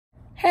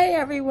Hey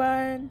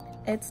everyone,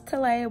 it's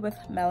Talayia with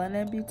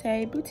Melanin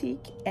Beaute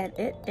Boutique, and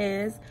it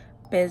is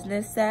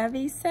Business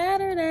Savvy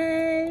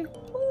Saturday.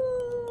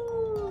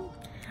 Woo!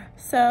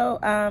 So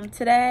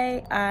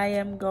today I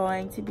am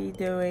going to be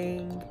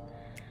doing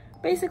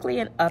basically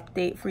an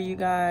update for you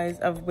guys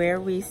of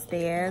where we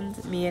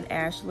stand, me and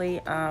Ashley,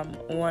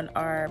 on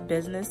our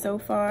business so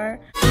far.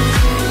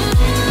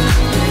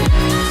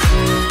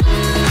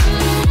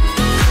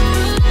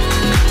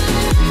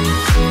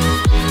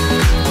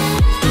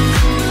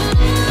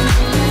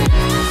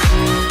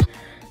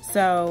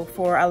 So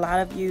for a lot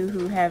of you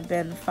who have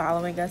been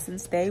following us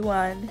since day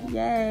one,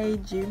 yay,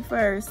 June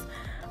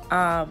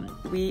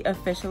 1st, we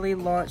officially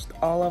launched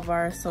all of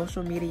our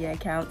social media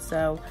accounts.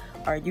 So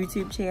our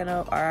YouTube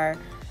channel, our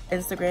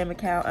Instagram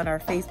account, and our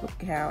Facebook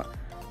account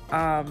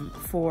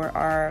for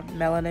our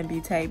Melanin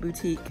Beaute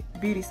Boutique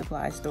beauty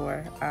supply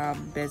store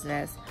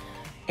business.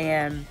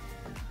 And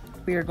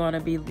we are going to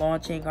be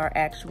launching our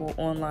actual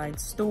online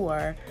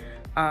store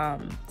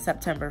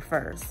September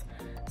 1st.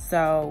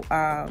 So,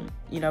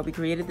 you know, we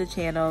created the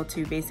channel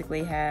to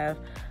basically have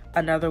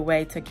another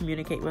way to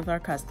communicate with our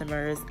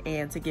customers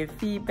and to give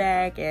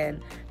feedback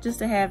and just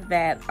to have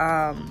that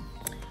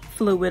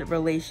fluid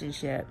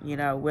relationship, you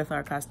know, with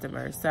our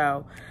customers.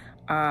 So,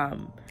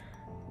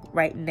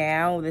 right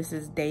now, this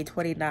is day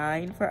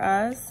 29 for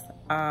us.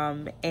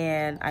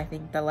 And I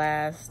think the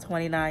last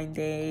 29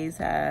 days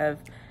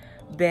have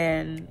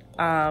been,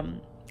 I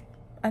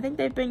think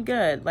they've been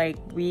good. Like,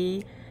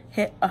 we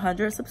hit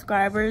 100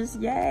 subscribers,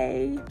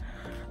 yay.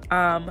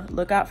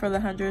 Look out for the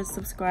 100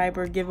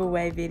 subscriber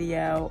giveaway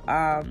video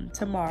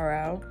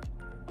tomorrow,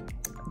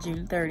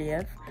 June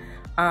 30th.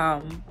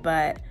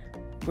 But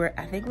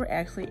I think we're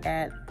actually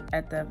at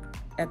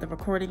the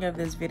recording of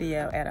this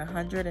video at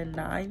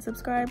 109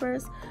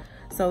 subscribers.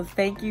 So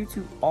thank you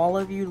to all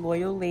of you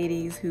loyal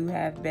ladies who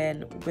have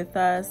been with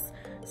us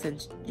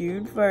since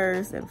June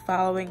 1st and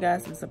following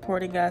us and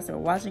supporting us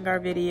and watching our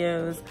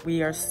videos.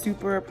 We are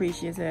super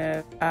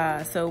appreciative.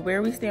 So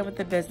where we stand with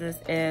the business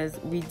is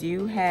we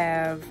do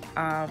have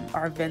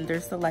our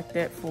vendors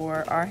selected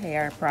for our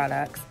hair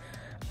products.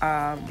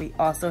 We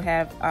also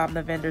have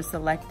the vendors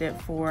selected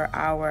for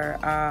our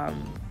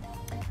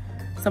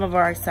some of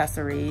our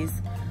accessories.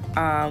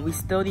 We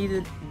still need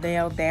to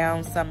nail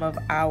down some of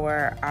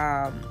our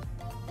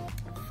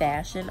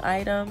fashion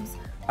items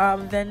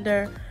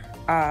vendor.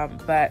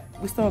 But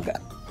we still got,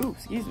 ooh,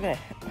 excuse me.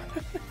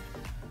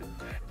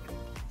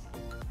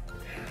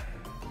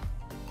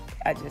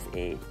 I just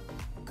ate.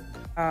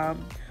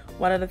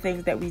 One of the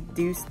things that we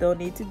do still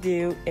need to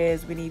do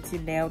is we need to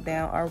nail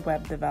down our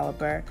web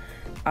developer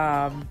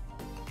of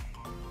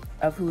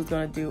who's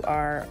going to do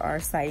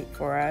our site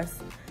for us.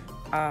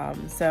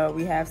 So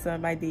we have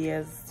some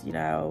ideas, you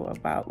know,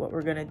 about what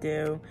we're going to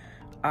do.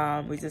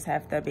 We just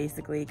have to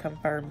basically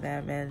confirm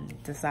them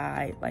and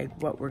decide like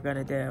what we're going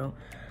to do.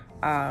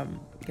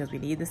 Because we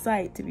need the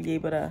site to be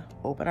able to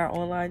open our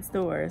online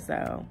store,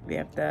 so we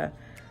have to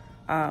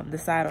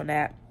decide on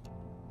that.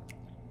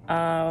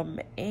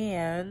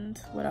 And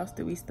what else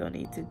do we still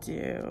need to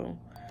do?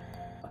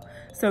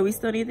 So we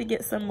still need to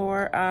get some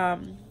more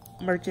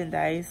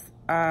merchandise,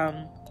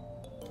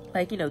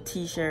 like, you know,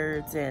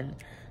 t-shirts and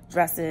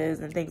dresses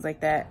and things like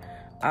that,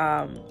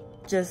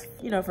 just,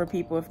 you know, for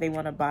people if they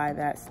want to buy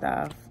that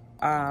stuff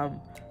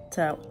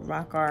to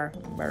rock our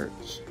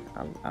merch.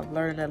 I've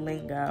learned the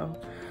lingo.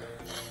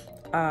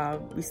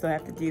 We still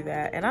have to do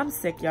that, and I'm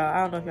sick, y'all.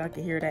 I don't know if y'all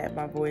can hear that in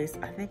my voice.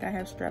 I think I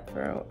have strep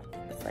throat.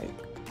 It's like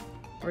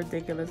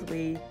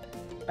ridiculously,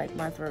 like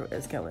my throat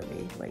is killing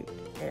me. Like,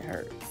 it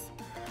hurts.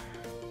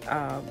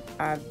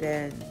 I've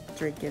been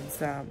drinking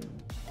some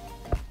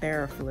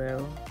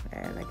Theraflu,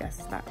 and I guess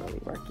it's not really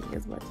working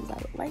as much as I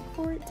would like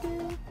for it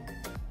to.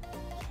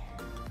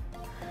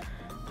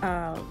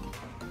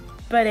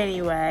 But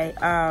anyway,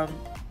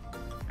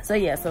 so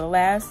yeah, so the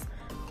last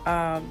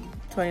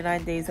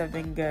 29 days have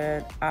been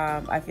good.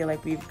 I feel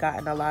like we've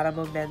gotten a lot of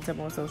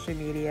momentum on social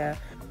media,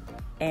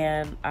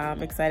 and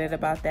I'm excited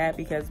about that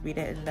because we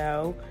didn't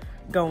know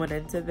going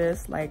into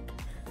this like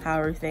how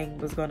everything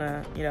was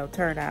gonna, you know,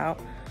 turn out.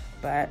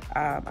 But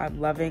I'm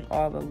loving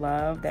all the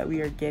love that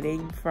we are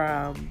getting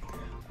from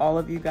all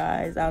of you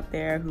guys out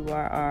there who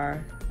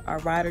are our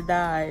ride or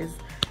dies.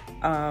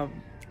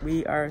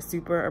 We are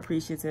super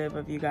appreciative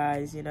of you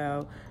guys, you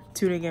know,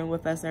 tuning in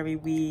with us every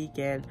week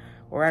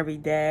or every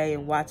day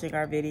and watching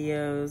our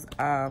videos.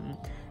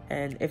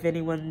 And if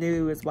anyone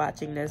new is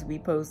watching this, we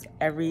post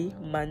every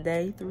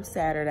Monday through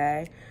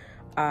Saturday,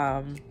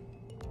 and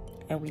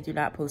we do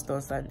not post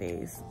on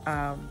Sundays.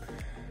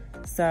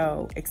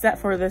 So except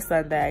for this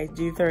Sunday,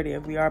 June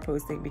 30th, we are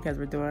posting because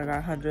we're doing our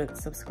 100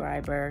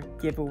 subscriber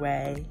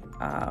giveaway.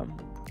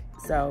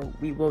 So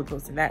we will be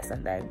posting that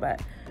Sunday,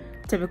 but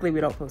typically we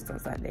don't post on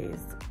Sundays.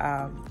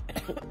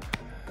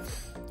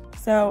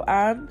 So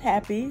I'm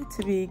happy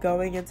to be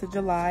going into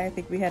July. I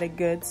think we had a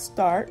good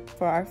start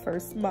for our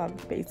first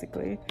month,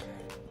 basically.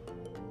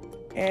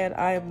 And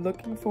I am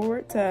looking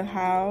forward to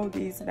how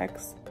these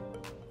next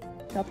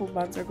couple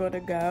months are going to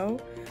go.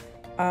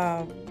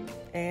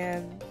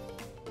 And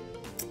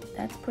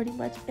that's pretty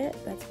much it.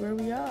 That's where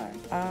we are.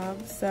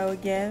 So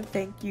again,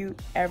 thank you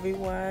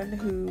everyone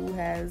who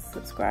has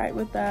subscribed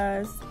with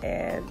us,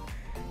 and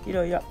you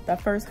know, the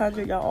first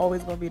 100, y'all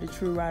always gonna be the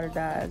true ride or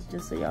dies,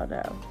 just so y'all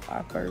know.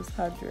 Our first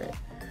 100.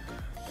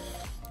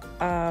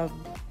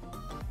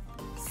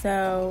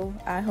 So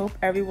I hope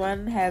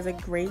everyone has a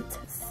great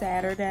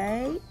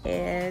Saturday,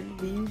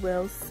 and we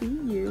will see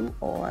you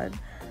on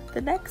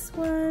the next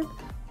one.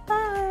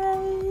 Bye.